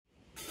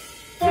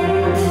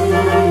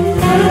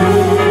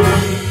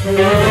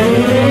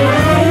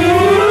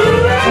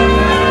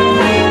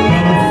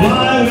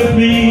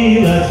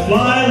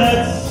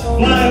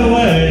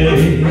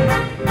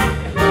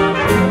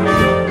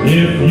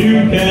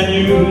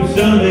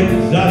some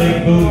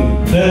exotic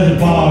food. There's a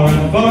bar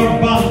in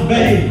Far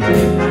Bay.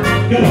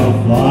 Come on,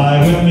 fly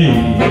with me.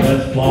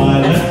 Let's fly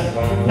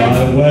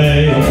away.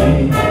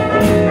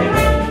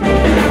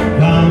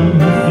 Come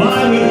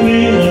fly with me.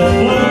 Let's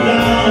float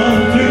down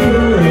to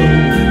Peru.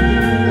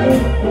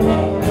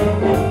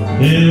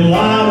 In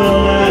lava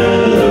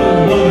land, there's a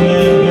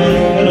one-man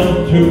band that'll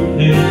toot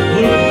his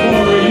flute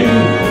for you.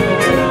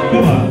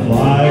 Come on,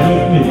 fly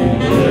with me.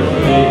 Let's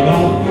take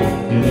off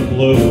in the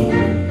blue.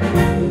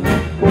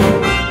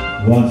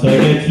 Once I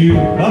get you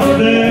up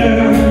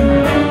there,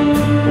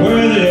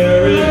 where the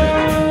air is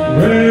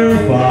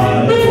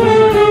rarefied,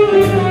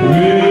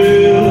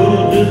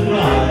 we'll just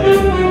fly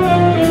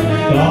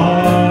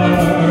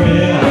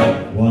starry-eyed.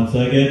 Once I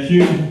get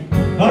you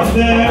up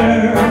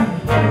there,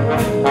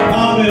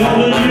 I'll be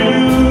holding you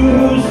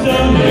so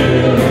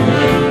near.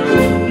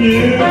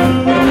 You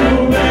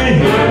may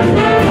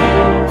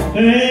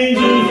hear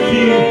angels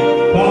cheer,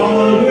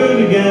 while we're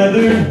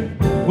together.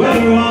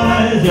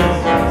 Weather-wise,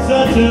 it's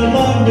such a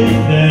lovely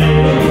day.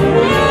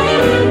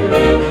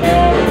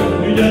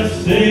 We just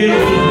say the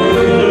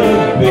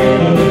big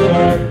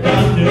bird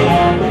down to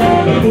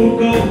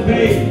Acapulco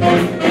Bay.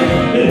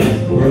 It is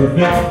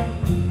perfect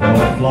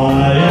for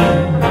flying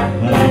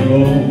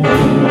honeymoon.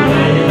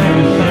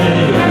 You say,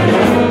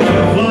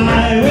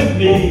 fly with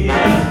me,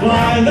 let's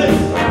fly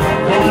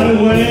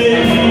away.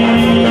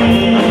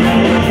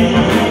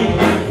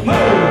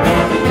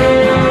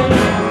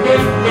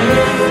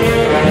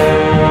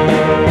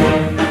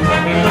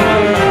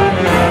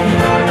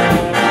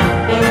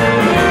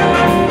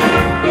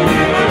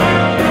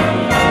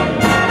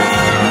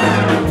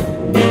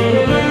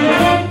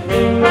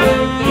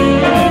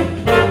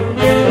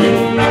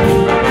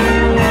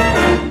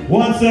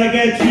 Once I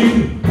get you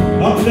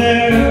up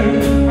there,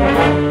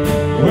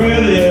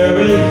 where the air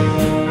is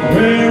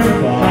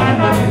rarefied,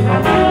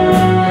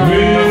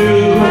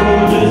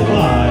 we'll just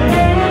fly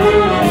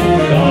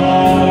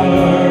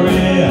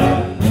starry-eyed.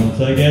 Once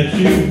I get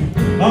you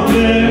up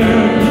there,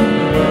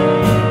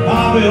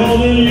 I'll be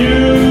holding you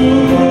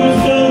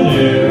so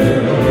near.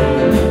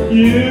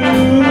 You